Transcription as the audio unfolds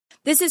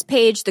This is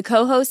Paige, the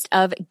co-host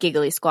of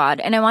Giggly Squad,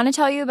 and I want to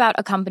tell you about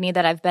a company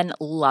that I've been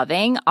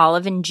loving,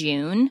 Olive &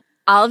 June.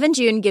 Olive &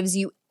 June gives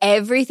you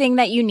everything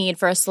that you need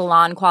for a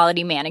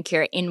salon-quality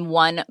manicure in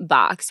one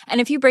box.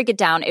 And if you break it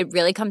down, it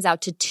really comes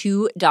out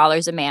to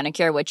 $2 a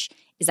manicure, which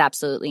is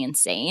absolutely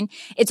insane.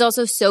 It's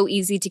also so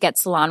easy to get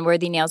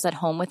salon-worthy nails at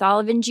home with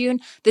Olive & June.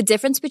 The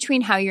difference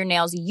between how your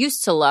nails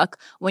used to look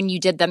when you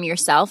did them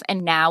yourself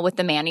and now with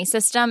the Mani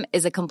system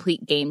is a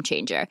complete game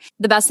changer.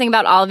 The best thing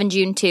about Olive &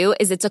 June, too,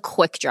 is it's a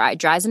quick dry.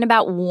 Dries in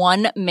about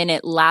 1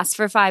 minute, lasts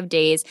for 5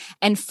 days,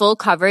 and full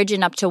coverage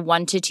in up to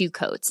 1 to 2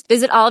 coats.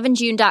 Visit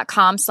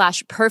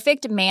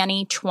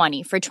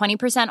oliveandjune.com/perfectmani20 for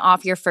 20%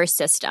 off your first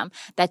system.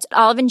 That's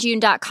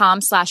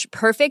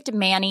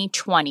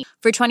oliveandjune.com/perfectmani20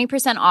 for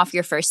 20% off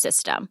your first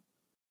system.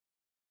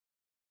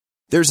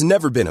 There's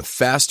never been a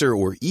faster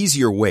or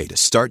easier way to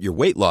start your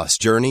weight loss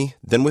journey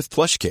than with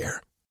PlushCare.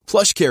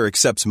 PlushCare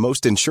accepts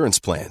most insurance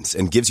plans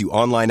and gives you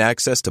online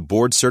access to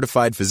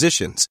board-certified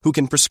physicians who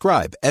can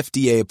prescribe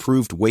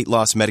FDA-approved weight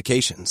loss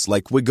medications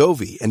like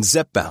Wegovy and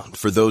Zepbound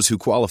for those who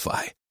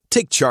qualify.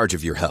 Take charge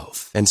of your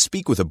health and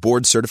speak with a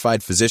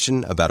board-certified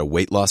physician about a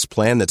weight loss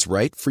plan that's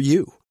right for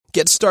you.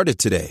 Get started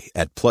today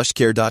at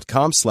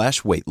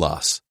plushcare.com/weight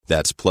loss.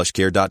 That's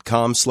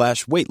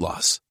plushcare.com/weight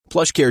loss.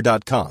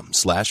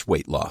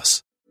 plushcare.com/weight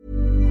loss.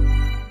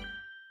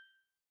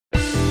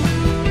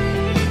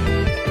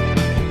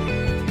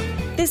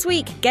 This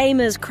week,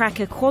 gamers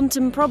crack a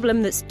quantum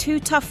problem that's too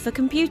tough for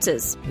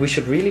computers. We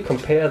should really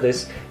compare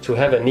this to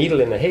have a needle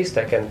in a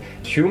haystack and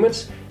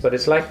humans, but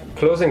it's like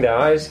closing their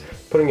eyes,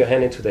 putting your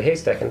hand into the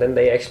haystack, and then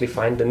they actually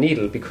find the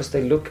needle because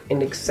they look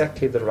in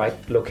exactly the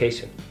right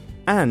location.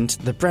 And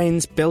the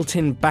brain's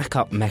built-in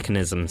backup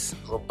mechanisms.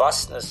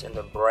 Robustness in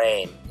the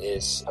brain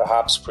is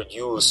perhaps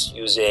produced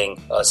using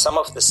some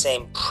of the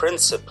same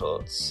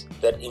principles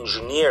that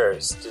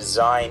engineers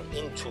design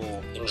into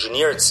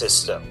engineered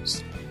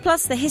systems.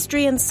 Plus the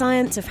history and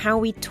science of how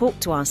we talk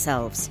to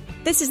ourselves.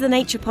 This is the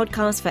Nature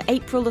Podcast for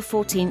April the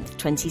 14th,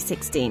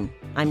 2016.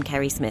 I'm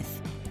Kerry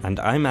Smith. And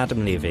I'm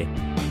Adam Levy.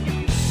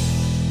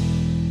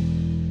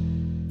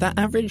 The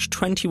average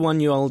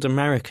 21-year-old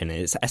American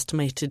is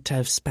estimated to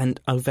have spent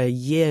over a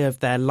year of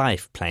their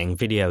life playing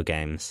video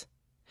games.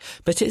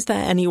 But is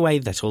there any way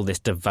that all this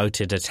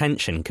devoted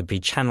attention could be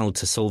channeled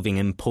to solving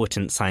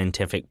important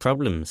scientific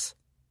problems?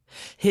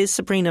 Here's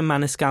Sabrina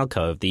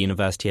Maniscalco of the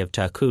University of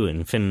Turku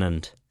in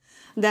Finland.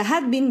 There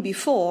had been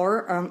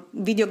before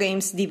video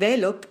games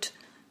developed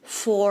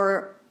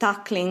for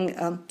tackling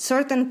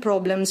certain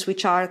problems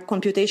which are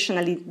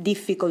computationally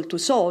difficult to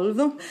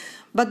solve.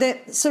 But the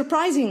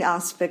surprising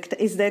aspect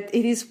is that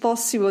it is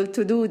possible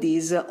to do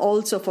this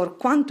also for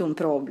quantum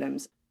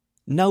problems.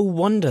 No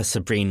wonder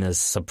Sabrina's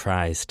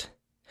surprised.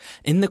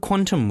 In the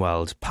quantum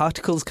world,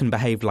 particles can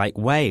behave like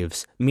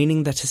waves,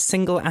 meaning that a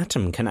single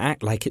atom can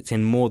act like it's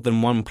in more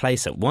than one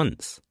place at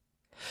once.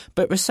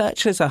 But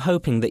researchers are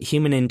hoping that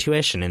human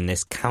intuition in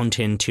this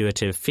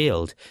counterintuitive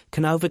field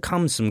can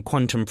overcome some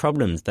quantum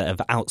problems that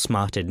have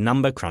outsmarted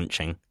number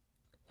crunching.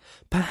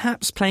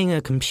 Perhaps playing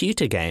a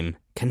computer game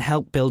can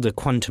help build a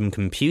quantum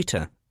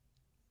computer.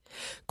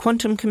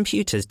 Quantum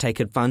computers take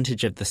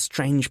advantage of the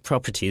strange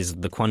properties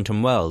of the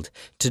quantum world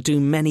to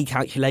do many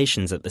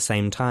calculations at the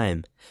same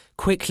time,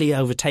 quickly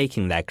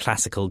overtaking their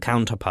classical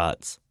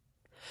counterparts.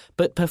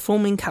 But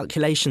performing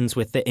calculations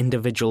with the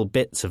individual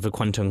bits of a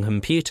quantum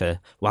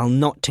computer while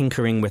not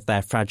tinkering with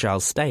their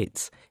fragile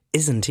states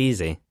isn't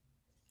easy.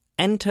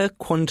 Enter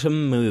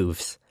Quantum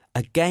Moves,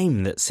 a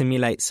game that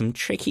simulates some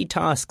tricky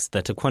tasks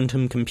that a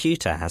quantum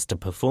computer has to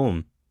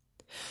perform.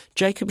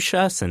 Jacob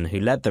Scherson, who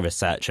led the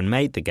research and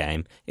made the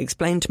game,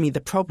 explained to me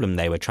the problem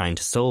they were trying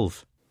to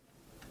solve.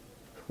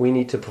 We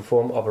need to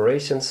perform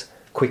operations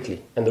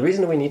quickly. And the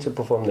reason we need to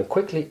perform them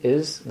quickly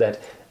is that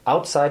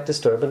outside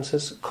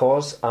disturbances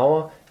cause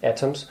our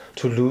atoms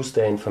to lose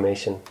their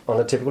information on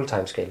a typical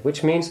timescale,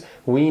 which means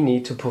we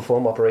need to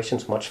perform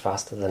operations much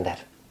faster than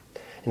that.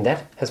 And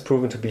that has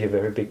proven to be a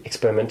very big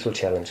experimental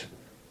challenge.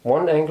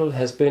 One angle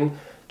has been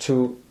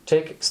to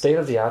take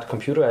state-of-the-art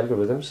computer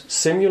algorithms,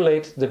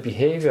 simulate the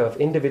behavior of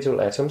individual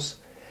atoms,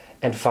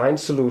 and find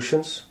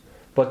solutions.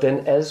 But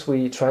then as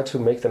we try to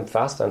make them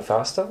faster and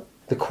faster,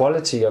 the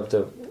quality of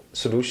the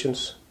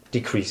solutions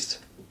decreased.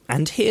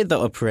 And here the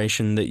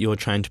operation that you're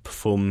trying to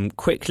perform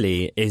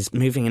quickly is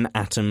moving an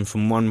atom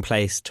from one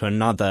place to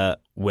another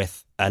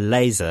with a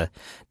laser.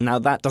 Now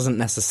that doesn't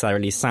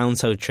necessarily sound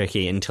so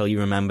tricky until you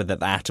remember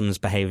that the atom's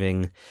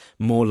behaving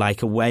more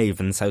like a wave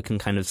and so can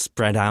kind of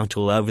spread out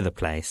all over the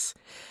place.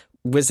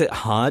 Was it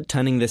hard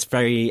turning this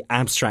very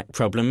abstract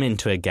problem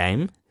into a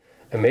game?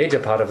 A major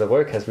part of the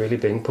work has really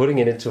been putting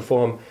it into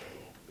form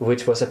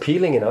which was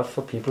appealing enough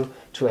for people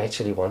to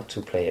actually want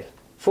to play it.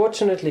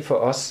 Fortunately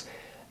for us,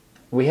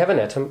 we have an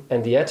atom,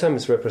 and the atom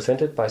is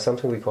represented by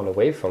something we call a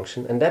wave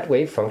function. And that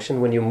wave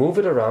function, when you move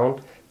it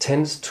around,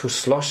 tends to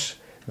slosh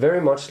very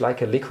much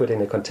like a liquid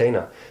in a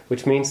container,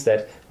 which means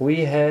that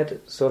we had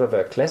sort of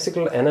a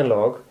classical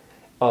analog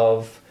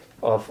of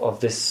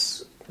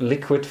this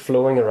liquid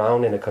flowing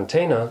around in a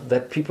container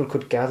that people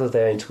could gather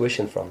their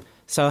intuition from.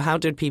 So how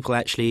did people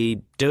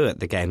actually do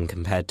at the game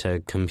compared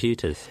to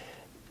computers?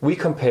 We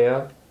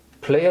compare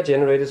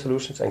player-generated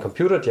solutions and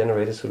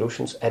computer-generated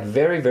solutions at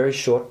very, very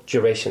short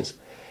durations.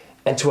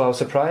 And to our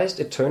surprise,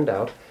 it turned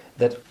out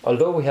that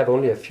although we have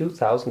only a few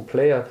thousand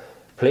player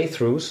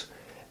playthroughs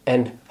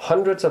and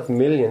hundreds of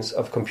millions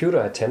of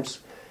computer attempts,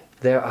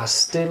 there are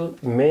still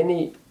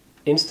many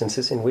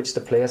instances in which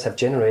the players have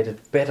generated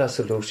better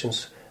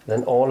solutions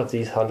than all of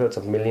these hundreds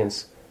of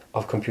millions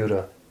of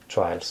computer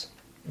trials.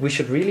 We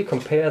should really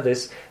compare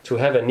this to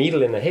have a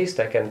needle in a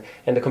haystack, and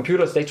the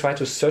computers, they try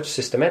to search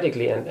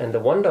systematically, and the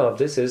wonder of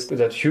this is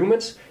that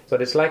humans,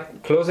 but it's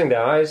like closing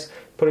their eyes,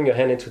 putting your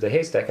hand into the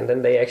haystack, and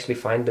then they actually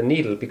find the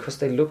needle because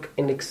they look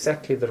in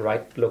exactly the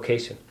right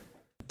location.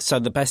 So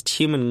the best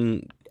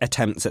human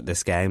attempts at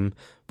this game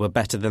were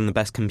better than the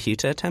best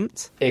computer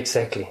attempts?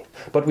 Exactly.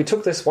 But we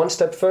took this one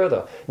step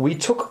further. We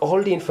took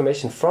all the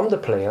information from the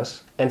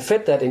players and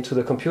fed that into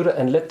the computer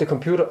and let the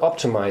computer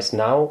optimize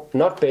now,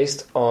 not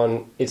based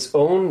on its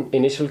own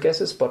initial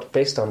guesses, but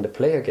based on the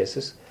player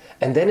guesses.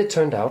 And then it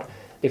turned out,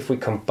 if we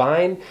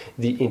combine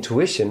the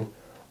intuition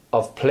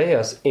of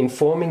players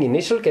informing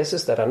initial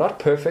guesses that are not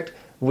perfect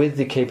with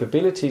the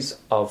capabilities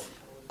of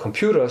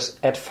computers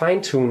at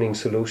fine-tuning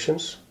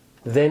solutions,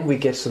 then we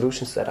get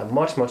solutions that are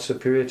much, much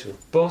superior to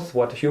both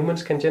what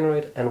humans can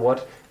generate and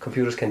what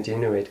computers can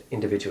generate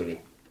individually.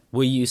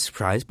 Were you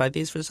surprised by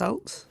these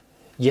results?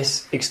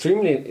 Yes,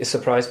 extremely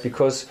surprised,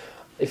 because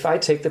if I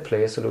take the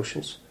player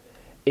solutions,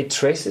 it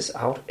traces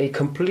out a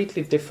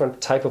completely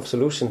different type of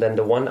solution than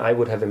the one I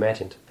would have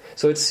imagined.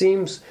 So it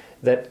seems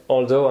that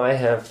although I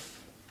have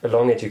a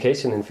long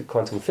education in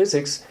quantum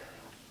physics,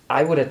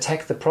 I would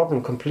attack the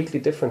problem completely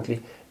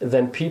differently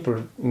than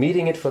people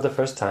meeting it for the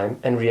first time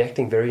and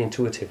reacting very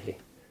intuitively.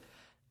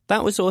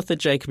 That was author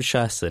Jacob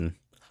Schersen.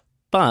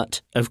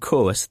 But, of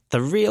course, the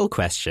real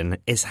question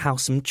is how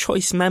some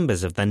choice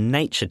members of the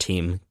Nature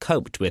team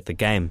coped with the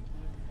game.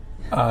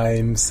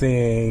 I'm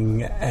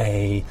seeing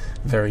a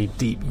very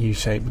deep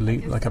U-shaped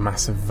loop, like a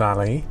massive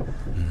valley,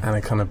 and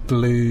a kind of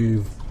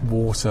blue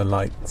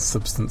water-like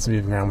substance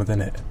moving around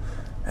within it.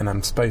 And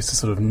I'm supposed to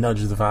sort of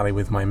nudge the valley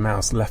with my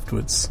mouse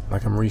leftwards,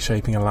 like I'm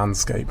reshaping a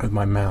landscape with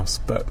my mouse,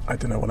 but I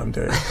don't know what I'm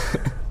doing.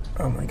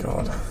 Oh my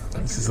god,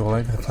 this is all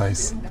over the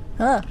place.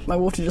 My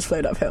water just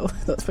flowed uphill.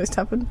 Is that supposed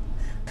to happen?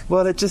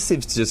 Well, it just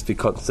seems to just be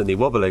constantly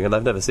wobbling, and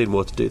I've never seen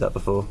water do that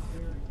before.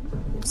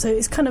 So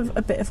it's kind of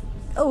a bit of...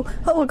 Oh,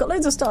 I've got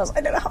loads of stars.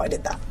 I don't know how I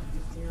did that.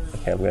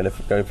 Okay, I'm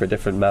going for a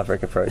different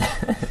Maverick approach.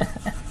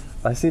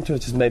 I seem to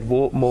have just made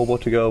more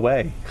water go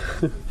away.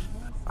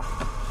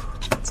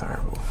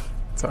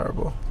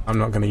 Terrible. I'm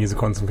not going to use a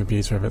quantum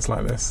computer if it's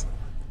like this.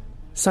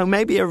 So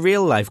maybe a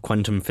real-life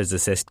quantum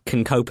physicist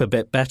can cope a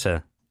bit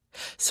better.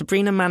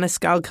 Sabrina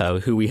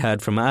Maniscalco, who we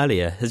heard from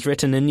earlier, has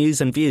written a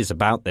News and Views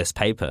about this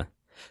paper.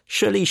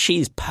 Surely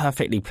she's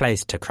perfectly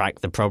placed to crack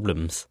the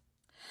problems.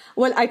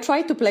 Well, I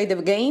try to play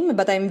the game,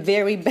 but I'm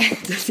very bad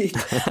at it.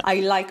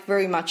 I like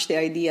very much the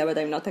idea, but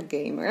I'm not a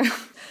gamer.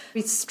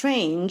 It's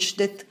strange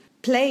that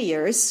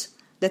players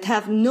that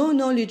have no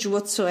knowledge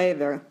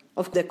whatsoever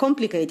of the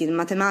complicated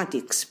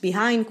mathematics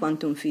behind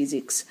quantum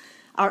physics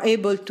are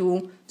able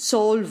to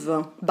solve,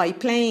 by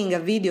playing a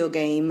video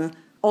game,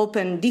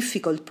 open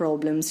difficult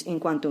problems in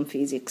quantum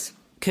physics.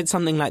 Could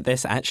something like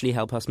this actually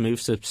help us move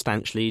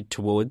substantially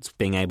towards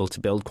being able to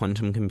build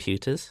quantum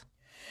computers?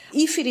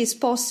 If it is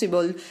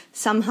possible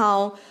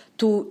somehow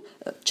to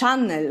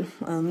channel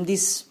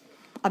these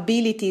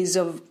abilities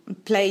of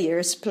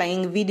players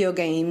playing video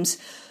games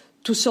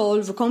to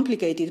solve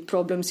complicated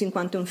problems in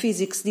quantum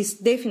physics, this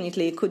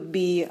definitely could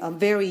be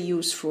very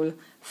useful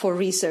for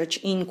research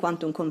in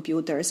quantum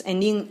computers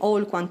and in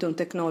all quantum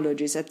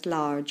technologies at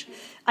large.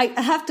 I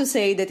have to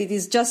say that it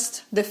is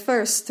just the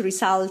first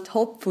result,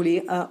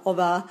 hopefully, of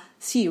a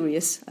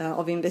series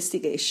of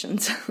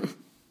investigations.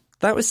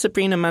 That was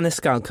Sabrina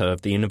Maniscalco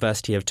of the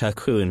University of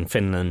Turku in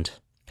Finland.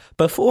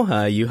 Before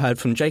her, you heard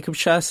from Jacob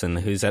Schersen,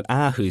 who's at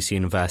Aarhus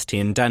University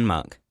in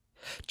Denmark.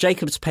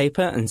 Jacob's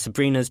paper and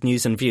Sabrina's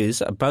News and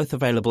Views are both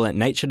available at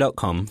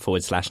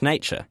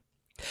nature.com/nature.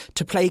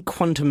 To play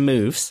quantum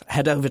moves,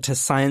 head over to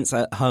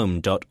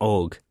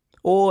scienceathome.org.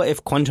 Or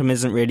if quantum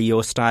isn't really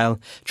your style,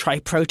 try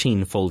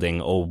protein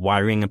folding or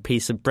wiring a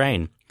piece of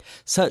brain.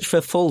 Search for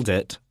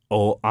Foldit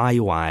or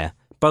iWire,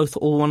 both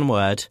all one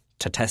word,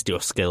 to test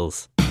your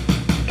skills.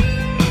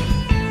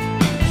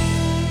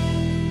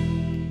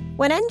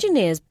 When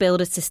engineers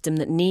build a system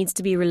that needs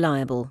to be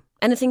reliable,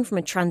 anything from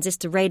a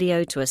transistor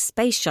radio to a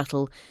space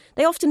shuttle,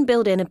 they often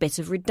build in a bit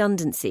of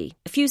redundancy,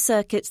 a few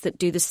circuits that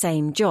do the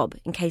same job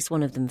in case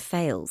one of them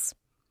fails.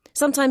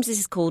 Sometimes this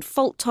is called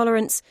fault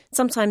tolerance,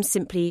 sometimes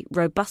simply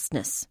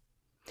robustness.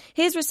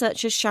 Here's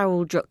researcher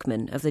Shaul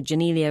Druckmann of the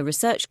Janelia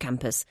Research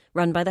Campus,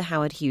 run by the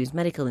Howard Hughes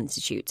Medical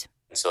Institute.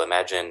 So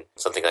imagine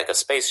something like a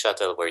space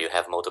shuttle where you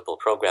have multiple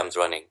programs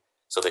running.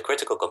 So the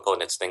critical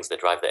components, things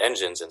that drive the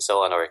engines and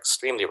so on, are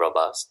extremely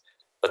robust.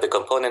 But the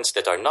components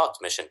that are not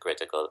mission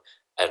critical,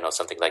 I don't know,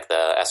 something like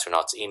the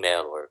astronaut's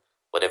email or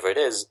whatever it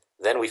is,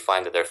 then we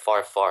find that they're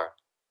far, far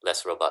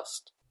less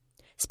robust.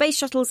 Space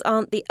shuttles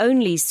aren't the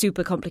only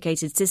super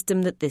complicated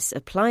system that this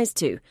applies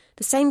to.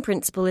 The same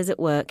principle is at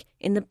work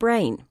in the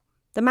brain.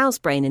 The mouse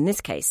brain in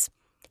this case.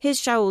 Here's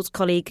Shaul's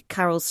colleague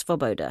Karol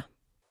Svoboda.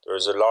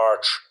 There's a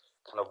large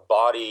kind of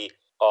body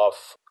of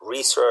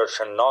research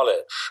and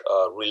knowledge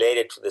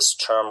related to this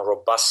term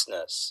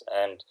robustness.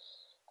 And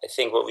I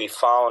think what we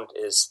found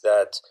is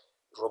that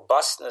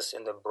robustness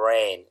in the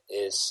brain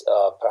is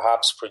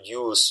perhaps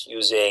produced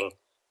using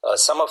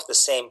some of the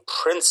same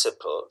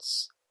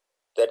principles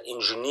that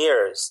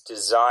engineers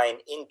design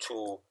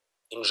into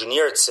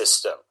engineered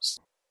systems.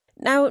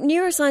 Now,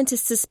 neuroscientists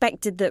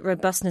suspected that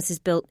robustness is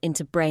built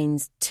into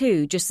brains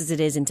too, just as it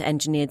is into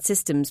engineered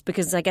systems,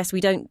 because I guess we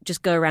don't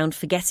just go around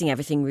forgetting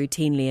everything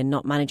routinely and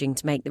not managing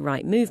to make the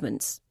right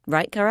movements.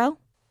 Right, Karol?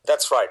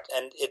 That's right.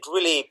 And it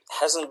really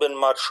hasn't been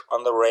much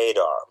on the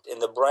radar. In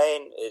the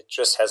brain, it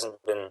just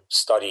hasn't been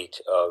studied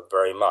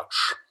very much.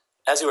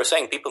 As you were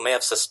saying, people may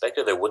have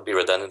suspected there would be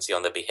redundancy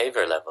on the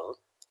behavior level.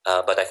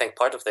 But I think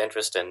part of the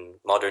interest in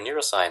modern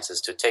neuroscience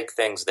is to take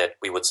things that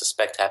we would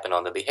suspect happen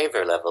on the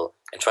behavior level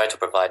and try to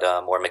provide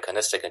a more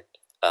mechanistic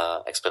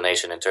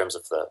explanation in terms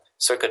of the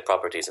circuit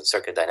properties and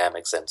circuit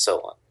dynamics and so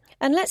on.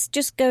 And let's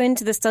just go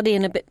into the study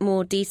in a bit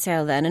more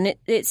detail then. And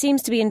it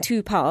seems to be in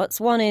two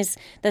parts. One is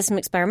there's some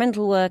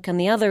experimental work, and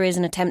the other is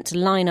an attempt to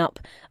line up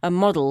a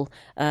model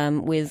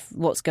with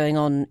what's going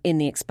on in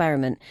the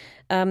experiment.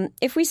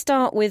 If we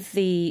start with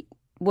the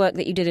work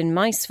that you did in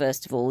mice,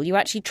 first of all, you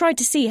actually tried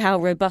to see how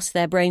robust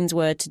their brains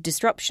were to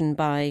disruption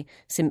by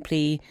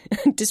simply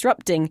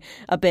disrupting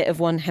a bit of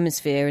one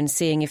hemisphere and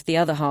seeing if the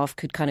other half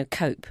could kind of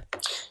cope.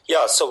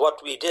 Yeah, so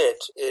what we did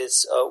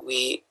is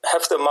we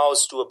have the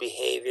mouse do a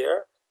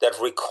behavior that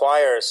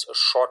requires a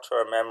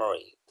short-term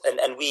memory.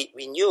 And we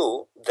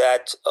knew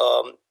that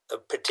a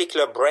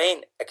particular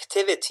brain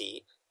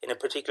activity in a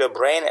particular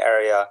brain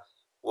area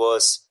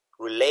was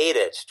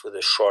related to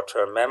the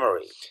short-term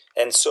memory.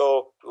 And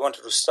so we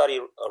wanted to study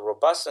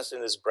robustness in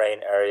this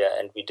brain area,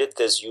 and we did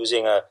this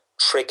using a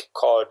trick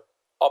called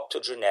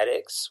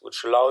optogenetics,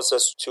 which allows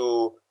us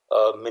to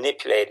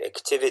manipulate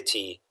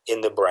activity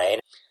in the brain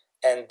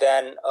and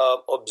then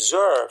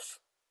observe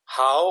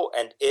how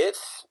and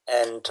if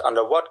and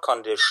under what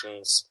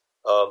conditions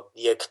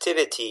the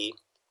activity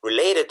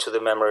related to the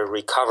memory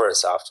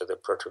recovers after the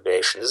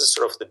perturbation. This is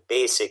sort of the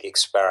basic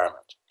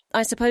experiment.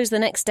 I suppose the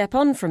next step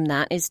on from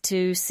that is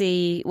to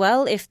see,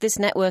 well, if this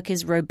network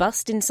is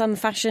robust in some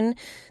fashion,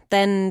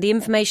 then the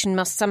information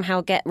must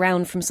somehow get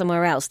round from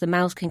somewhere else. The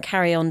mouse can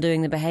carry on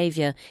doing the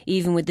behaviour,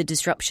 even with the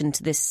disruption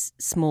to this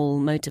small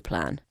motor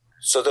plan.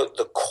 So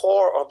the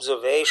core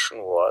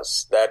observation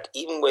was that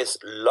even with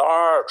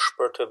large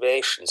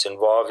perturbations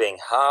involving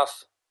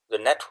half the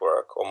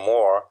network or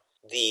more,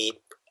 the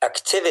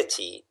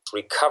activity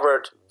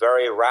recovered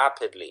very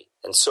rapidly.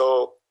 And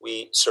so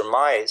we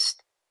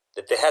surmised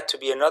that there had to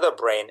be another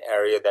brain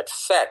area that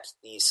fed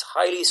these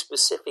highly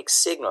specific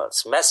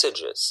signals,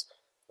 messages,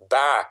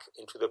 back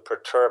into the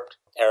perturbed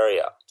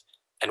area.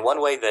 And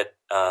one way that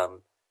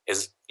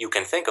is you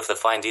can think of the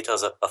fine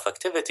details of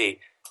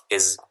activity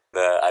is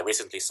I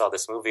recently saw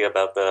this movie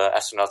about the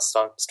astronauts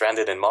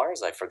stranded in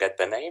Mars. I forget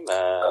the name.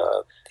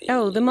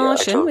 The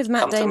Martian with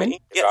Matt Damon.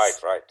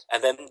 Yes. Right.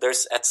 And then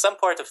there's at some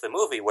part of the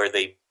movie where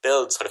they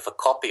build sort of a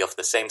copy of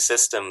the same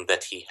system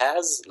that he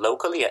has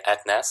locally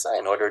at NASA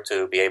in order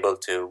to be able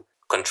to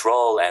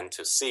control and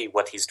to see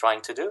what he's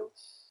trying to do.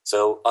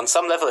 So on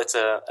some level, it's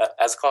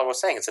as Carl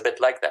was saying, it's a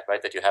bit like that,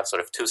 right? That you have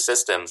sort of two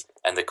systems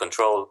and the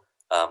control,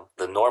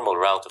 the normal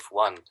route of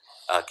one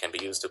can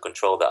be used to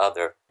control the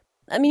other.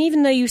 I mean,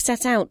 even though you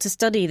set out to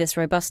study this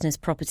robustness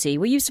property,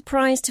 were you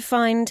surprised to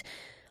find,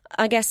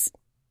 I guess,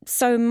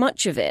 so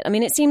much of it? I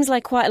mean, it seems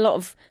like quite a lot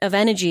of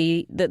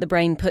energy that the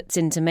brain puts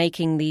into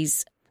making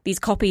these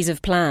copies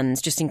of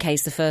plans, just in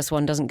case the first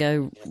one doesn't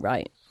go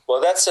right. Well,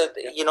 that's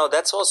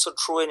also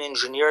true in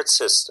engineered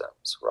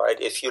systems,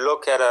 right? If you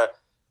look at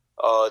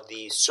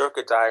the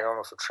circuit diagram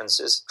of a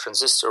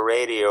transistor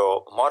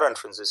radio, modern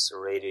transistor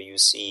radio, you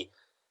see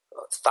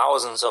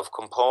thousands of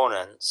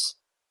components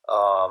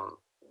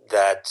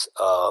that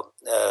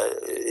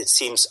it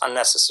seems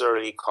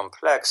unnecessarily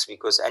complex,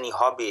 because any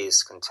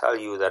hobbyist can tell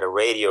you that a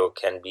radio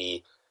can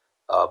be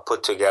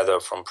put together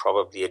from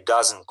probably a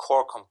dozen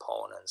core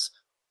components.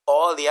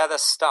 All the other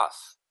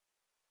stuff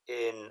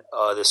in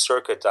the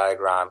circuit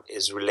diagram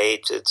is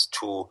related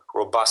to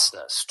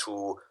robustness,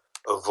 to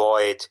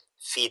avoid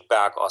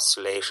feedback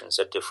oscillations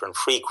at different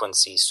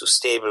frequencies, to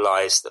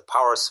stabilize the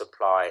power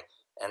supply,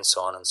 and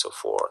so on and so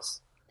forth.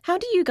 How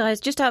do you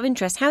guys, just out of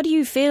interest, how do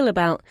you feel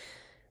about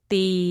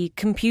the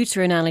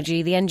computer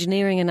analogy, the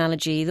engineering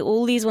analogy,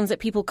 all these ones that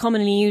people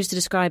commonly use to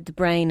describe the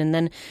brain, and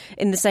then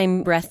in the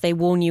same breath they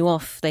warn you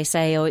off, they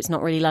say, oh, it's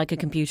not really like a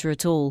computer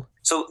at all?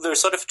 So there's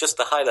sort of just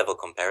a high-level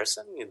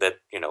comparison that,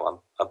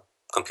 a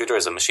computer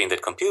is a machine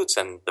that computes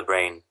and the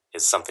brain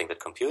is something that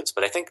computes.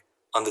 But I think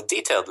on the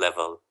detailed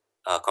level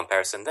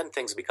comparison, then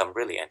things become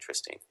really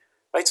interesting,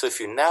 right? So if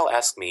you now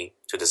ask me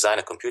to design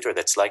a computer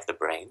that's like the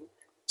brain,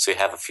 so you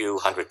have a few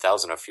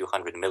 100,000 or a few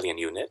 100 million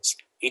units,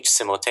 each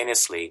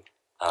simultaneously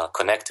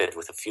connected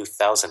with a few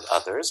thousand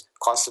others,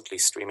 constantly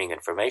streaming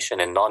information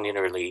and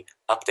non-linearly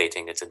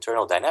updating its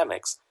internal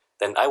dynamics,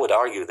 then I would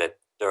argue that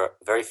there are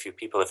very few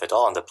people, if at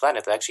all, on the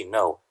planet that actually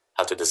know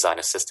how to design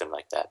a system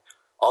like that.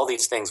 All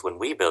these things, when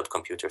we build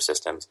computer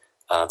systems,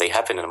 they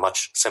happen in a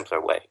much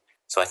simpler way.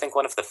 So I think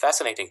one of the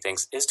fascinating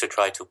things is to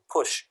try to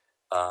push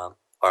our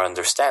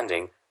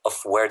understanding of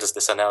where does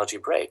this analogy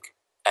break.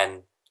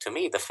 And to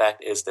me, the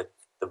fact is that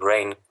the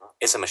brain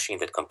is a machine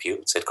that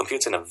computes. It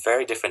computes in a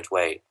very different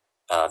way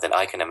than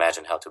I can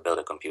imagine how to build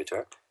a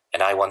computer,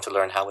 and I want to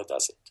learn how it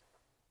does it.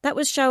 That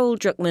was Shaul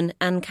Druckmann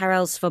and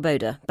Karel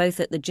Svoboda, both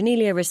at the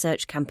Janelia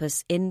Research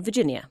Campus in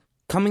Virginia.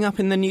 Coming up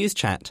in the news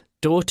chat,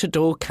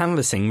 door-to-door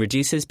canvassing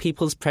reduces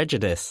people's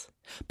prejudice.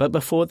 But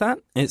before that,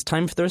 it's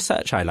time for the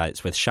research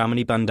highlights with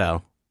Shamini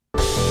Bundell.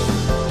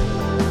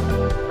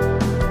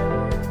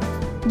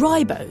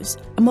 Ribose,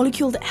 a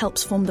molecule that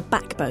helps form the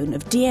backbone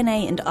of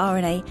DNA and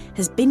RNA,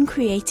 has been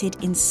created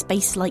in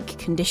space-like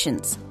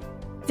conditions.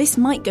 This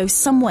might go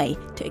some way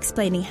to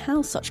explaining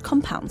how such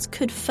compounds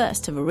could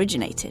first have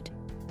originated.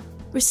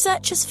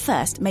 Researchers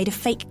first made a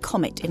fake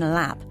comet in a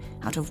lab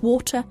out of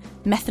water,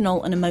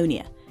 methanol and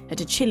ammonia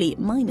at a chilly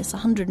minus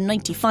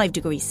 195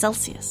 degrees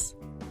Celsius.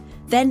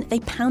 Then they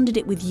pounded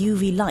it with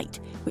UV light,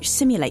 which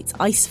simulates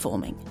ice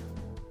forming.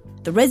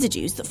 The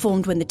residues that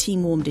formed when the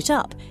team warmed it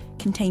up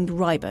contained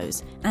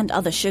ribose and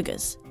other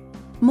sugars.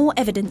 More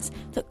evidence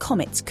that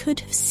comets could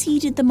have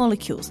seeded the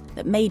molecules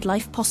that made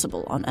life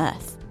possible on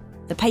Earth.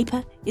 The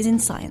paper is in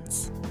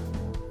Science.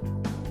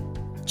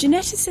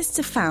 Geneticists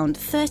have found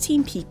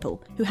 13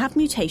 people who have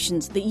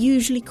mutations that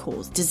usually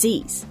cause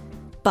disease,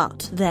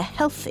 but they're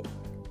healthy.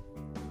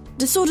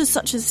 Disorders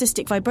such as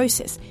cystic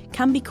fibrosis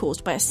can be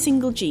caused by a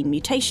single gene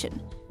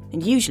mutation,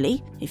 and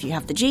usually, if you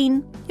have the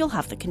gene, you'll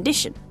have the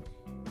condition.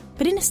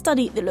 But in a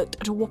study that looked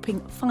at a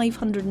whopping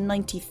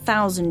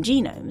 590,000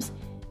 genomes,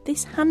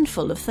 this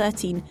handful of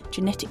 13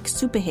 genetic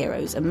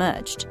superheroes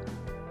emerged.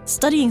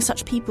 Studying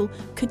such people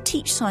could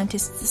teach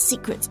scientists the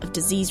secrets of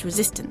disease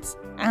resistance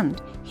and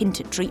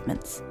hint at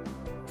treatments.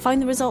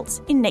 Find the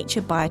results in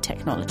Nature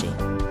Biotechnology.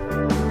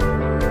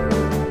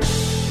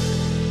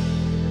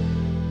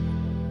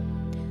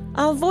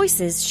 Our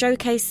voices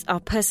showcase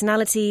our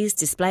personalities,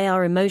 display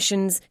our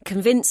emotions,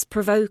 convince,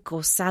 provoke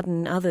or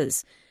sadden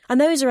others. And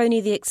those are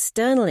only the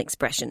external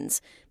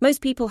expressions.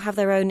 Most people have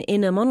their own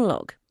inner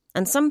monologue,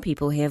 and some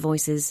people hear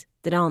voices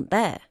that aren't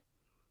there.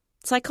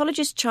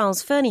 Psychologist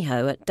Charles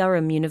Fernyhough at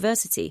Durham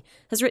University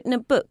has written a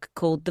book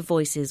called The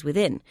Voices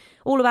Within,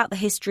 all about the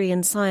history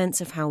and science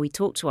of how we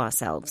talk to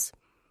ourselves.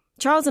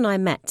 Charles and I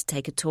met to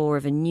take a tour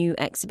of a new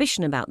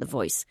exhibition about the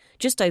voice,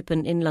 just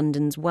opened in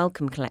London's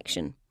Wellcome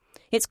Collection.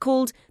 It's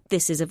called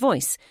This Is a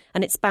Voice,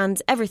 and it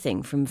spans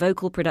everything from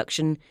vocal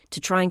production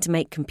to trying to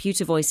make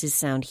computer voices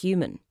sound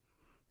human.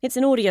 It's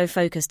an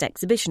audio-focused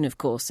exhibition, of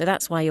course, so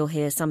that's why you'll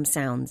hear some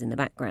sounds in the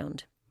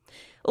background.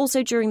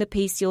 Also during the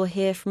piece, you'll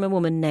hear from a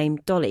woman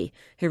named Dolly,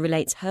 who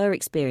relates her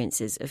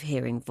experiences of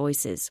hearing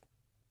voices.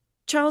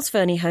 Charles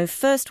Fernyhough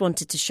first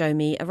wanted to show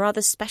me a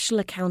rather special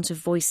account of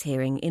voice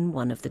hearing in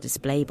one of the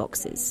display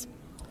boxes.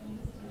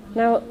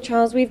 Now,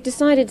 Charles, we've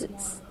decided,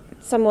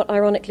 somewhat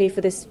ironically,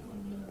 for this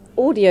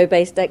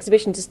audio-based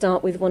exhibition to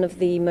start with one of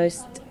the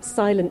most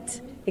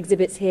silent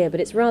exhibits here, but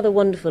it's rather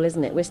wonderful,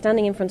 isn't it? We're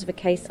standing in front of a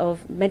case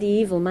of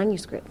medieval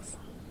manuscripts.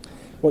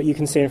 What you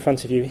can see in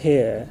front of you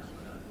here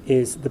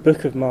is the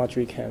Book of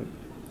Margery Kempe.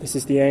 This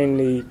is the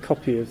only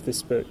copy of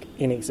this book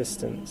in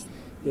existence.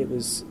 It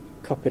was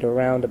copied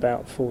around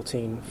about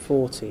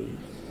 1440.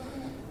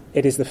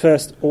 It is the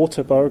first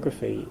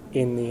autobiography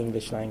in the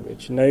English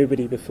language.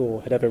 Nobody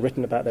before had ever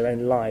written about their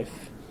own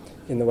life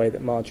in the way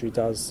that Margery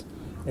does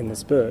in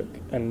this book.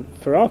 And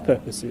for our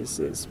purposes,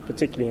 it's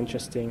particularly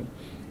interesting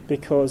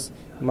because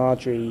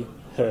Margery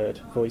heard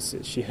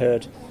voices. She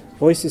heard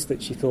voices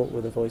that she thought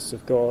were the voice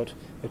of God,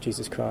 of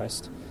Jesus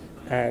Christ.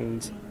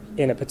 And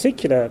in a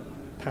particular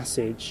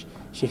passage,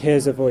 she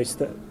hears a voice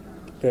that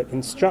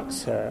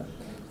instructs her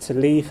to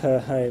leave her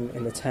home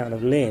in the town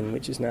of Lynn,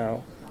 which is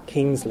now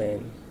King's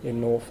Lynn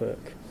in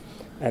Norfolk,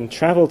 and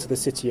travel to the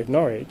city of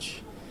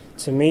Norwich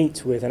to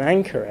meet with an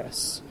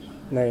anchoress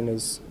known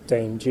as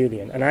Dame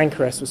Julian. An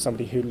anchoress was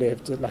somebody who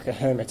lived like a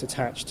hermit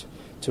attached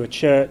to a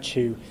church,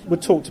 who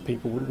would talk to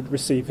people, would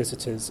receive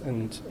visitors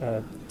and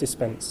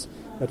dispense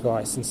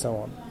advice and so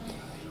on.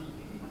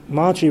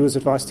 Margery was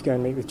advised to go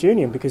and meet with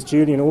Julian because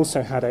Julian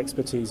also had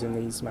expertise in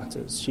these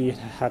matters. She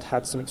had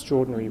had some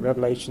extraordinary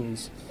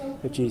revelations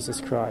of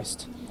Jesus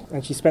Christ,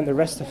 and she spent the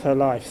rest of her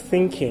life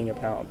thinking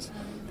about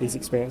these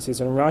experiences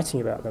and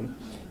writing about them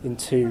in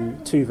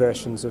two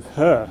versions of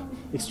her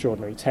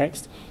extraordinary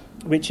text,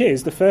 which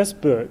is the first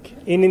book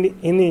in the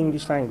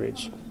English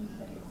language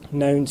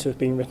known to have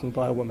been written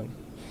by a woman.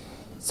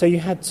 So you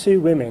had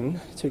two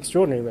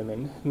extraordinary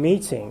women,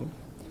 meeting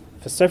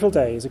for several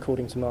days,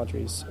 according to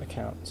Margery's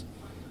account,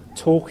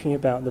 talking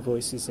about the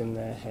voices in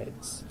their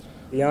heads.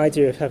 The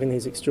idea of having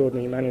these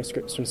extraordinary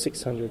manuscripts from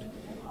 600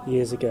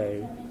 years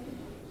ago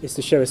is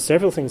to show us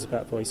several things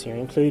about voice hearing,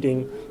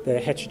 including their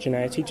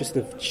heterogeneity, just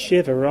the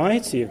sheer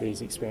variety of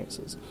these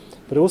experiences,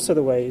 but also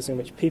the ways in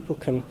which people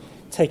can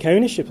take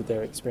ownership of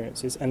their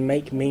experiences and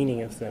make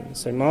meaning of them.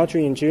 So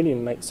Marjorie and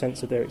Julian make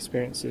sense of their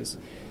experiences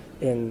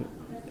in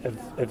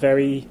a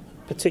very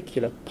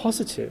particular,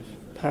 positive,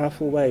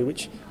 powerful way,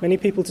 which many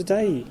people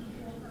today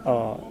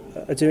are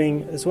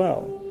doing as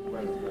well.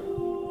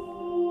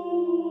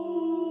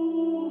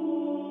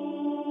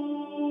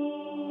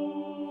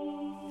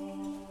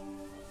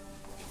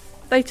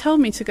 They told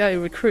me to go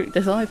recruit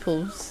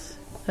disciples.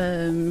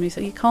 He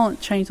said, you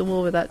can't change the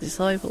world without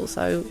disciples.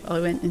 So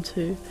I went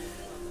into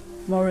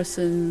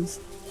Morrison's,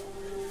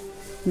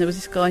 and there was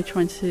this guy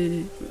trying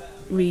to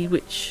read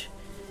which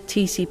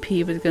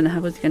TCP was going to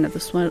have. Was going to have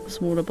the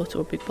smaller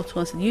bottle or big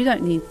bottle? I said, you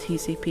don't need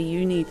TCP,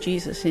 you need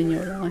Jesus in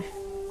your life.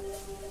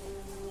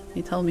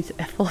 He told me to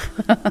F off.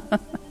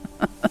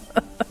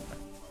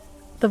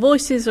 The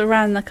voices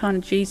around the kind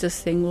of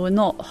Jesus thing were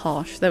not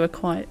harsh. They were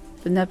quite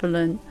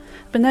benevolent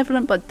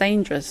but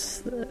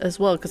dangerous as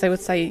well, because they would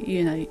say,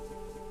 you know,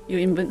 you're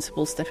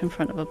invincible, step in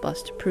front of a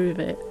bus to prove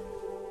it.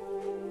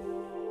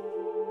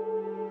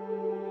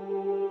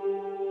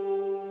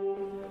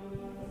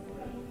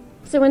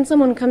 So when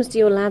someone comes to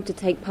your lab to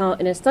take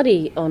part in a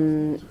study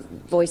on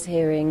voice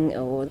hearing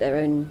or their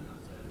own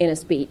inner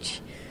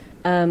speech,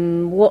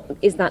 what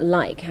is that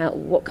like?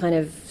 What kind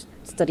of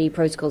study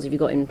protocols have you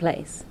got in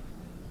place?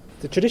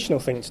 The traditional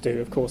thing to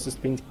do, of course, has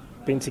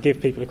been to give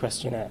people a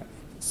questionnaire.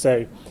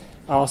 So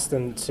ask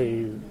them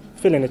to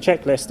fill in a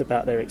checklist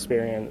about their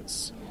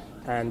experience,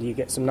 and you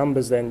get some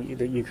numbers then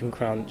that you can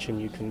crunch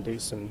and you can do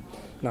some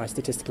nice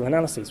statistical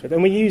analyses with.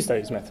 And we use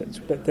those methods,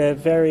 but they're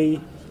very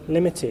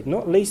limited,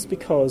 not least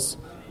because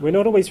we're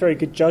not always very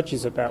good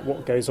judges about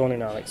what goes on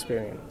in our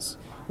experience.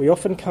 We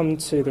often come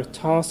to the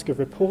task of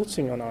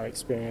reporting on our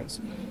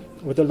experience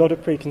with a lot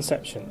of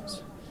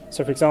preconceptions.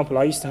 So, for example,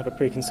 I used to have a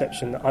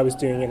preconception that I was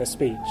doing inner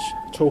speech,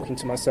 talking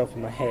to myself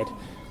in my head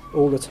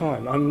all the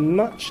time. I'm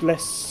much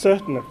less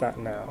certain of that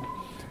now.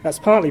 That's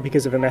partly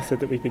because of a method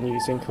that we've been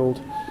using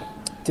called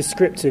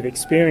descriptive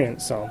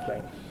experience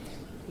sampling.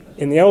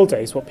 In the old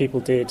days, what people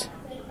did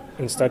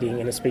in studying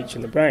inner speech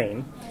in the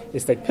brain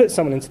is they'd put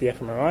someone into the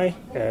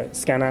fMRI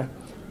scanner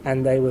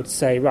and they would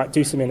say, right,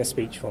 do some inner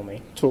speech for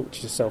me. Talk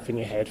to yourself in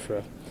your head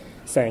for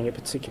saying a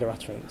particular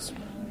utterance.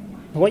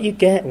 And what you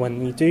get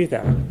when you do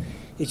that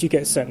is you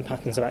get certain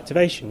patterns of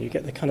activation. You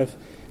get the kind of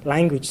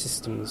language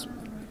systems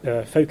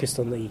focused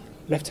on the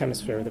left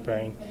hemisphere of the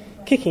brain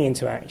kicking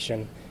into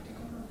action.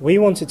 We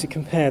wanted to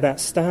compare that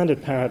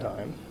standard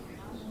paradigm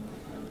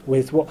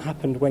with what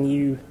happened when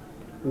you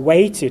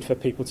waited for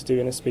people to do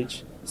inner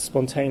speech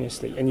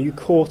spontaneously and you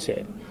caught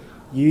it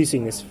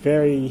using this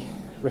very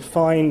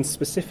refined,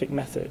 specific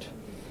method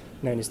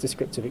known as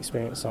descriptive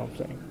experience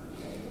sampling.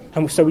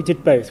 And so we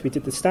did both. We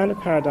did the standard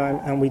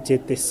paradigm and we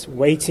did this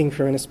waiting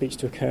for inner speech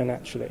to occur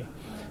naturally.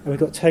 And we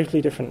got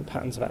totally different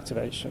patterns of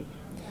activation.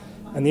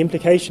 And the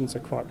implications are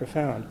quite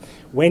profound.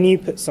 When you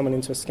put someone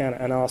into a scanner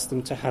and ask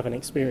them to have an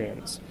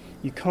experience,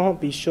 you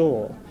can't be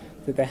sure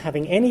that they're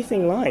having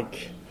anything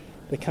like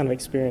the kind of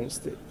experience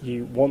that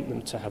you want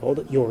them to have or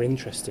that you're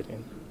interested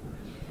in.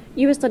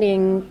 You were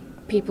studying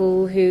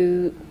people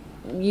who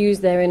use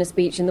their inner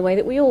speech in the way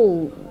that we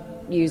all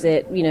use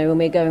it, you know, when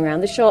we're going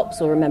around the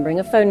shops or remembering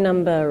a phone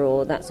number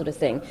or that sort of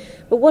thing.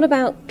 But what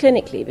about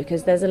clinically?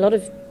 Because there's a lot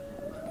of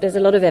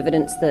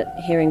evidence that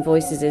hearing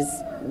voices is,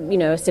 you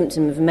know, a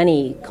symptom of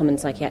many common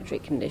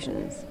psychiatric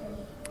conditions.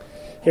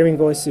 Hearing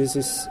voices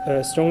is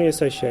strongly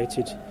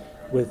associated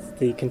with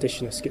the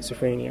condition of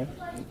schizophrenia.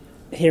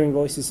 Hearing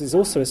voices is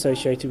also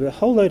associated with a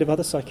whole load of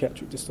other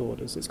psychiatric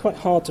disorders. It's quite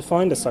hard to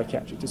find a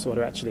psychiatric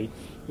disorder, actually,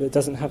 that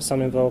doesn't have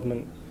some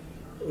involvement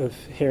of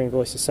hearing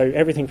voices. So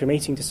everything from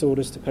eating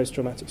disorders to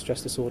post-traumatic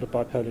stress disorder,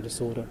 bipolar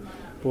disorder,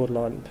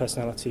 borderline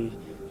personality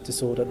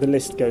disorder, the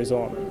list goes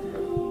on.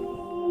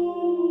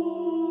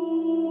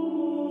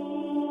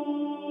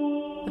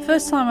 The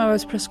first time I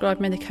was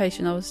prescribed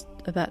medication, I was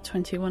about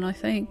 21, I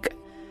think.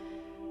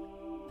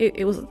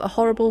 It was a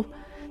horrible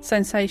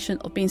sensation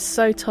of being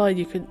so tired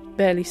you could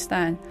barely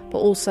stand, but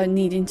also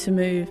needing to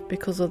move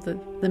because of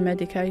the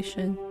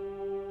medication.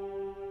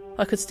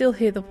 I could still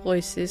hear the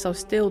voices, I was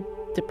still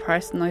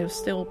depressed and I was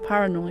still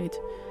paranoid.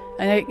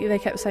 And they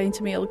kept saying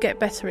to me, it'll get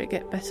better, and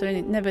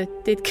it never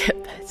did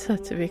get better,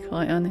 to be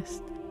quite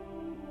honest.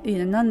 You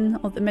know,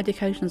 none of the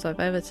medications I've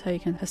ever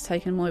taken has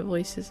taken my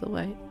voices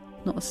away.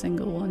 Not a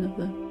single one of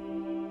them.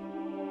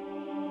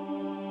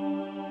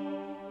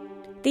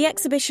 The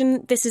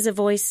exhibition This Is a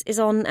Voice is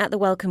on at the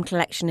Wellcome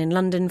Collection in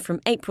London from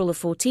April the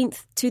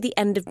 14th to the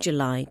end of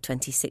July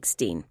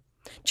 2016.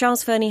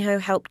 Charles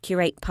Fernyhough helped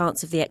curate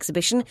parts of the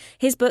exhibition.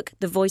 His book,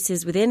 The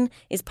Voices Within,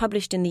 is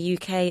published in the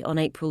UK on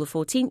April the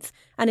 14th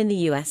and in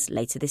the US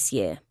later this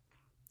year.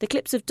 The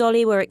clips of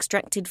Dolly were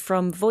extracted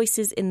from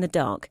Voices in the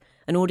Dark,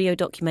 an audio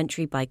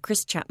documentary by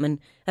Chris Chapman,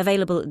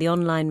 available at the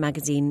online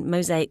magazine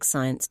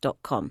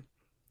mosaicscience.com.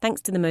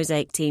 Thanks to the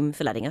Mosaic team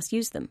for letting us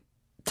use them.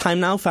 Time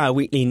now for our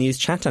weekly news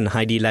chat, and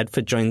Heidi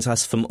Ledford joins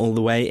us from all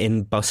the way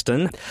in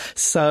Boston.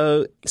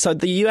 So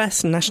the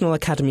US National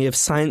Academy of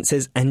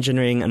Sciences,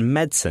 Engineering and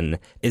Medicine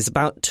is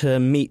about to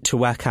meet to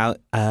work out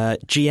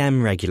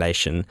GM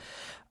regulation.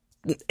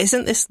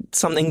 Isn't this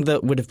something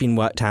that would have been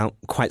worked out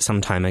quite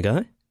some time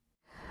ago?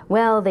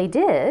 Well, they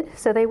did.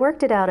 So they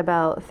worked it out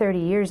about 30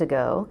 years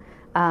ago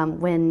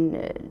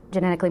when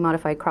genetically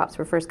modified crops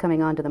were first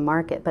coming onto the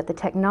market. But the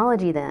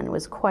technology then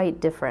was quite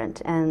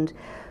different. And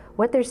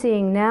what they're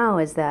seeing now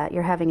is that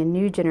you're having a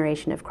new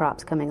generation of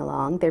crops coming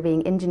along. They're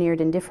being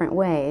engineered in different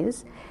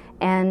ways.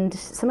 And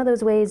some of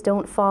those ways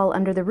don't fall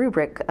under the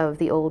rubric of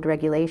the old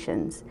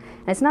regulations.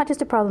 And it's not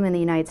just a problem in the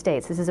United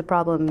States. This is a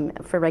problem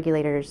for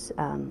regulators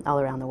all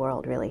around the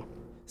world, really.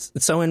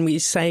 So when we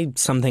say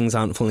some things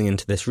aren't falling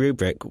into this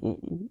rubric,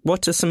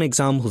 what are some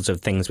examples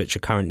of things which are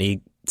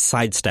currently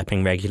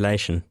sidestepping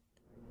regulation?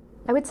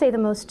 I would say the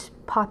most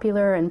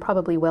popular and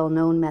probably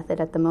well-known method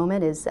at the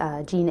moment is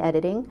gene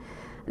editing.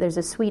 There's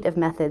a suite of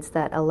methods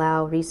that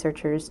allow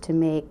researchers to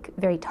make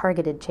very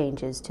targeted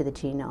changes to the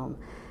genome.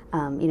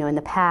 In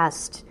the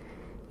past,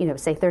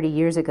 say 30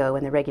 years ago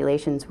when the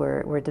regulations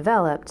were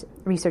developed,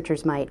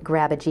 researchers might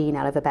grab a gene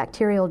out of a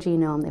bacterial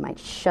genome, they might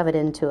shove it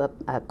into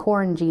a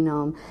corn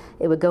genome.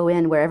 It would go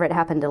in wherever it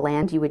happened to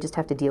land. You would just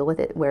have to deal with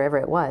it wherever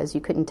it was.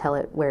 You couldn't tell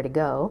it where to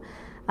go.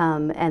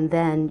 And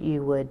then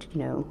you would,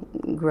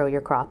 grow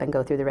your crop and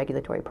go through the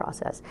regulatory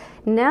process.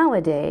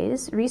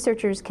 Nowadays,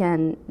 researchers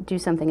can do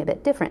something a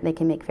bit different. They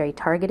can make very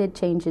targeted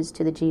changes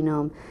to the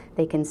genome.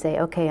 They can say,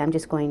 okay, I'm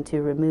just going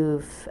to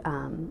remove,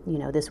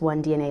 this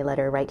one DNA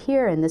letter right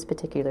here in this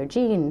particular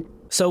gene.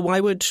 So why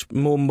would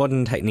more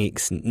modern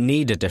techniques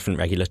need a different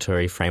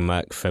regulatory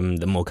framework from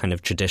the more kind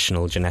of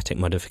traditional genetic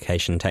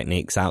modification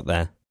techniques out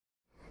there?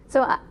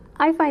 So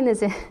I find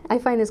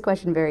this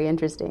question very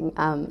interesting,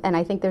 and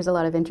I think there's a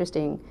lot of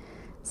interesting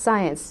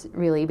science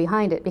really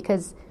behind it,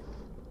 because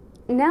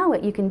now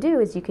what you can do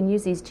is you can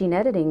use these gene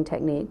editing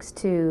techniques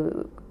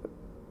to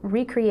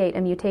recreate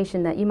a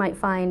mutation that you might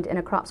find in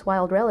a crop's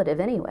wild relative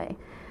anyway.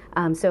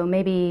 So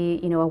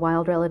maybe a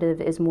wild relative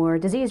is more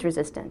disease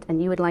resistant,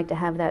 and you would like to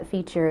have that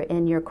feature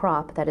in your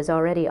crop that is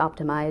already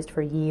optimized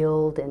for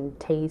yield and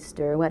taste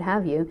or what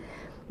have you.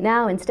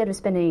 Now, instead of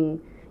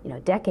spending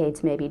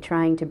decades maybe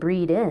trying to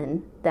breed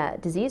in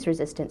that disease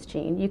resistance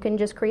gene, you can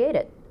just create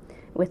it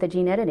with a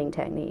gene editing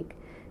technique.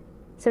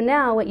 So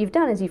now what you've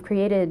done is you've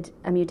created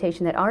a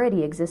mutation that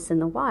already exists in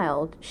the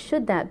wild.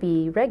 Should that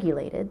be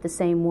regulated the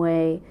same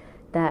way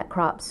that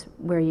crops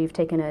where you've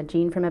taken a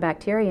gene from a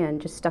bacteria and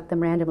just stuck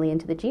them randomly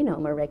into the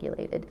genome are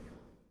regulated?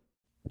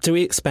 Do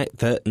we expect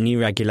that new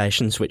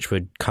regulations which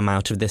would come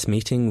out of this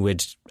meeting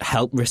would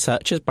help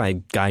researchers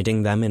by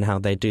guiding them in how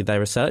they do their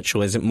research,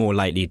 or is it more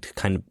likely to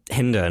kind of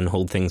hinder and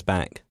hold things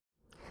back?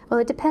 Well,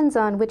 it depends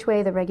on which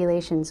way the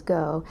regulations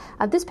go.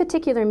 This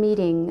particular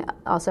meeting,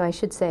 also I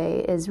should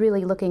say, is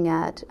really looking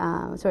at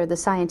sort of the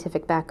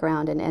scientific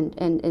background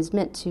and is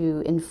meant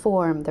to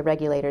inform the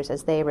regulators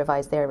as they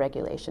revise their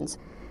regulations.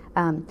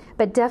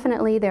 But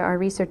definitely there are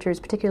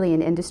researchers, particularly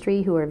in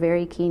industry, who are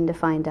very keen to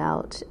find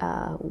out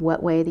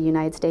what way the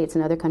United States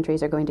and other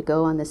countries are going to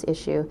go on this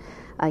issue.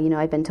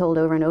 I've been told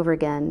over and over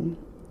again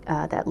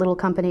that little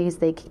companies,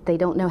 they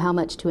don't know how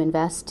much to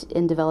invest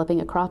in developing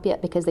a crop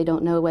yet because they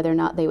don't know whether or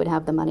not they would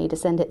have the money to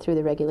send it through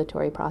the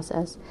regulatory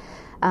process.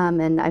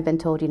 And I've been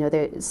told,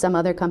 some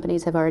other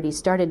companies have already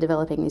started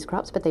developing these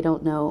crops, but they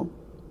don't know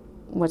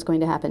what's going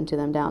to happen to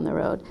them down the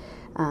road.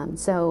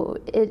 So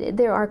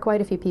there are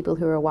quite a few people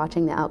who are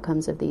watching the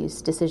outcomes of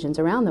these decisions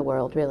around the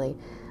world, really,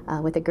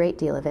 with a great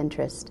deal of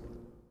interest.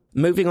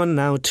 Moving on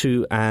now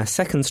to our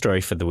second story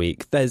for the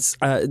week. There's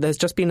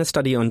just been a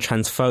study on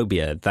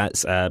transphobia.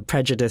 That's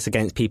prejudice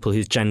against people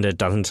whose gender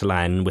doesn't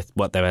align with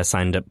what they were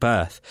assigned at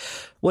birth.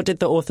 What did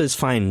the authors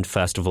find,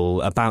 first of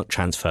all, about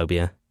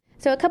transphobia?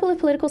 So a couple of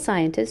political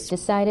scientists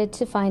decided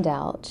to find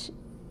out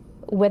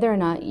whether or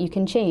not you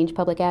can change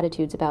public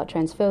attitudes about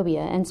transphobia.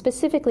 And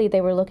specifically,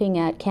 they were looking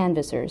at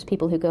canvassers,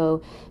 people who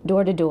go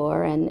door to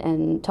door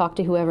and talk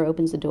to whoever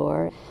opens the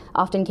door.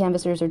 Often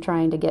canvassers are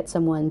trying to get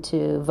someone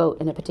to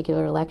vote in a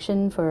particular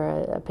election for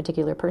a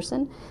particular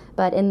person.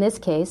 But in this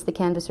case, the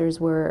canvassers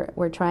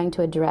were trying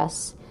to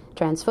address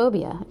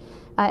transphobia.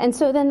 And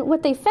so then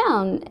what they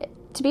found,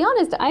 to be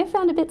honest, I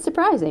found a bit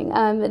surprising.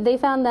 They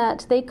found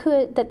that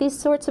that these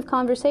sorts of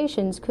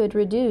conversations could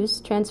reduce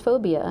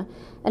transphobia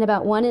in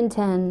about 1 in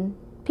 10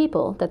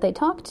 people that they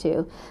talked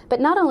to. But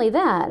not only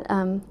that,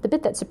 the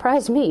bit that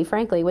surprised me,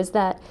 frankly, was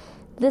that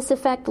this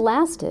effect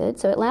lasted.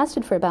 So it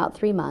lasted for about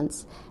 3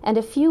 months. And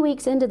a few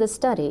weeks into the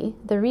study,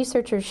 the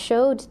researchers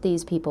showed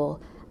these people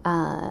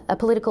a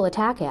political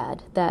attack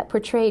ad that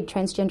portrayed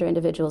transgender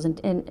individuals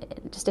in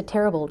just a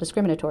terrible,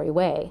 discriminatory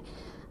way.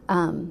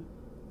 And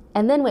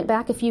then went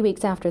back a few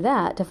weeks after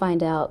that to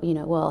find out,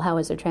 how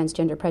is their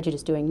transgender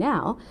prejudice doing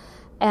now?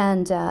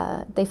 And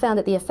they found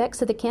that the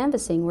effects of the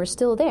canvassing were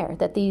still there,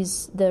 that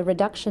the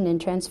reduction in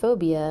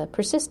transphobia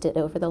persisted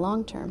over the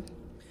long term.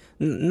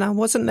 Now,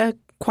 wasn't there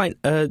quite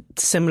a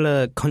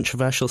similar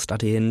controversial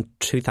study in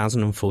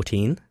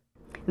 2014?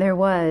 There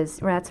was.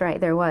 That's right,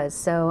 there was.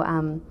 So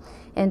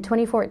in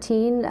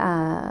 2014,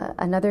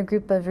 another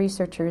group of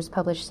researchers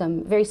published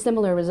some very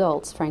similar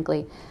results,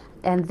 frankly,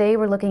 and they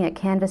were looking at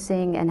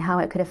canvassing and how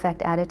it could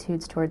affect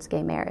attitudes towards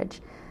gay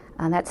marriage.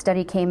 That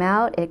study came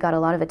out, it got a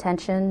lot of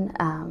attention,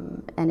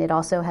 and it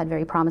also had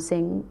very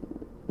promising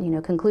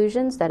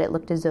conclusions that it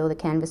looked as though the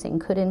canvassing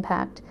could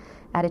impact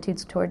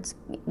attitudes towards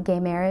gay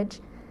marriage.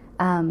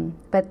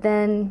 But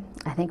then,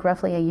 I think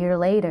roughly a year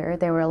later,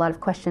 there were a lot of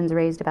questions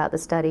raised about the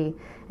study,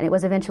 and it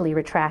was eventually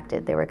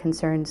retracted. There were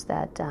concerns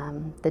that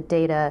the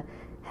data,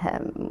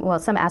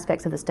 some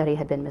aspects of the study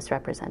had been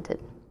misrepresented.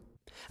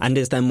 And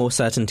is there more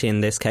certainty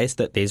in this case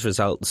that these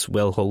results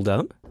will hold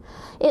up?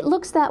 It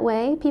looks that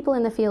way. People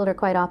in the field are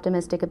quite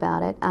optimistic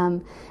about it.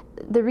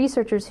 The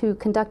researchers who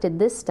conducted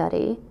this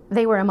study,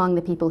 they were among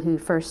the people who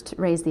first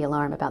raised the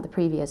alarm about the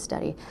previous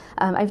study.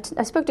 I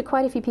spoke to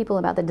quite a few people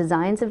about the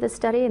designs of this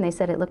study, and they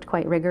said it looked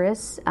quite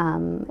rigorous.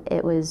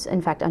 It was,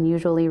 in fact,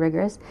 unusually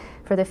rigorous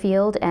for the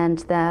field, and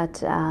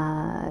that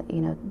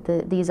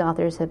these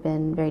authors have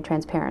been very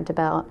transparent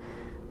about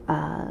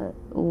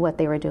what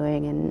they were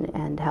doing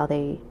and how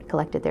they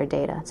collected their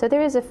data. So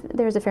there is a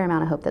fair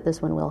amount of hope that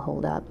this one will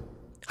hold up.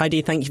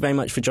 Heidi, thank you very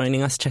much for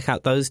joining us. Check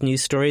out those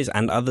news stories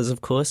and others, of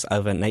course,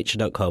 over at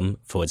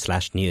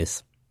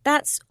nature.com/news.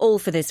 That's all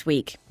for this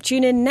week.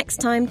 Tune in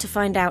next time to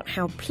find out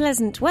how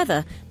pleasant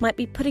weather might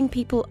be putting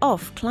people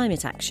off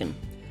climate action.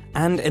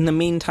 And in the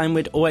meantime,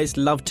 we'd always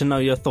love to know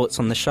your thoughts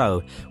on the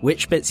show,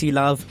 which bits you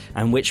love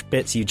and which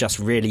bits you just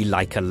really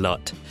like a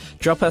lot.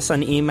 Drop us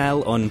an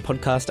email on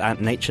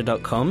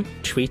podcast@nature.com,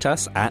 tweet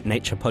us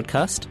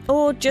 @naturepodcast.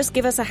 Or just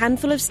give us a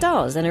handful of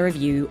stars and a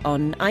review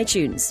on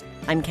iTunes.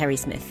 I'm Kerry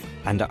Smith.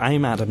 And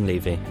I'm Adam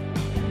Levy.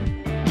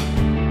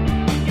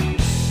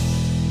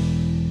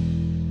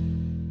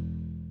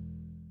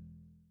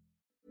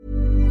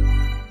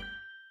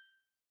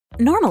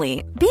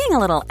 Normally, being a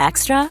little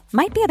extra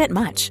might be a bit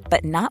much,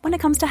 but not when it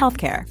comes to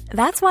healthcare.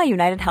 That's why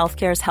United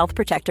Healthcare's Health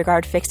Protector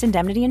Guard fixed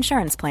indemnity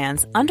insurance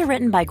plans,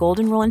 underwritten by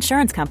Golden Rule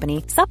Insurance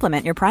Company,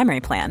 supplement your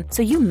primary plan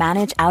so you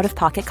manage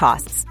out-of-pocket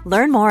costs.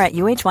 Learn more at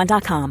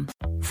uh1.com.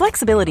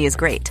 Flexibility is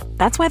great.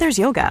 That's why there's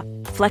yoga.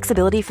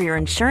 Flexibility for your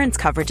insurance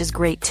coverage is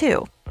great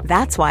too.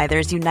 That's why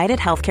there's United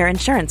Healthcare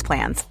Insurance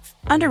Plans.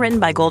 Underwritten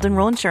by Golden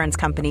Rule Insurance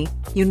Company,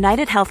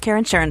 United Healthcare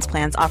Insurance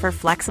Plans offer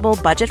flexible,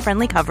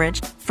 budget-friendly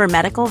coverage for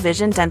medical,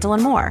 vision, dental,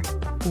 and more.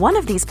 One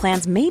of these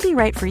plans may be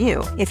right for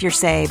you if you're,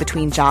 say,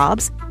 between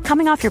jobs,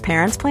 coming off your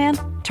parents' plan,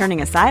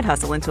 turning a side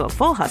hustle into a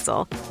full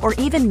hustle, or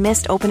even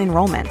missed open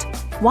enrollment.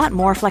 Want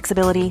more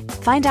flexibility?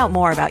 Find out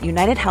more about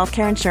United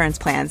Healthcare Insurance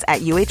Plans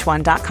at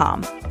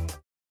uh1.com.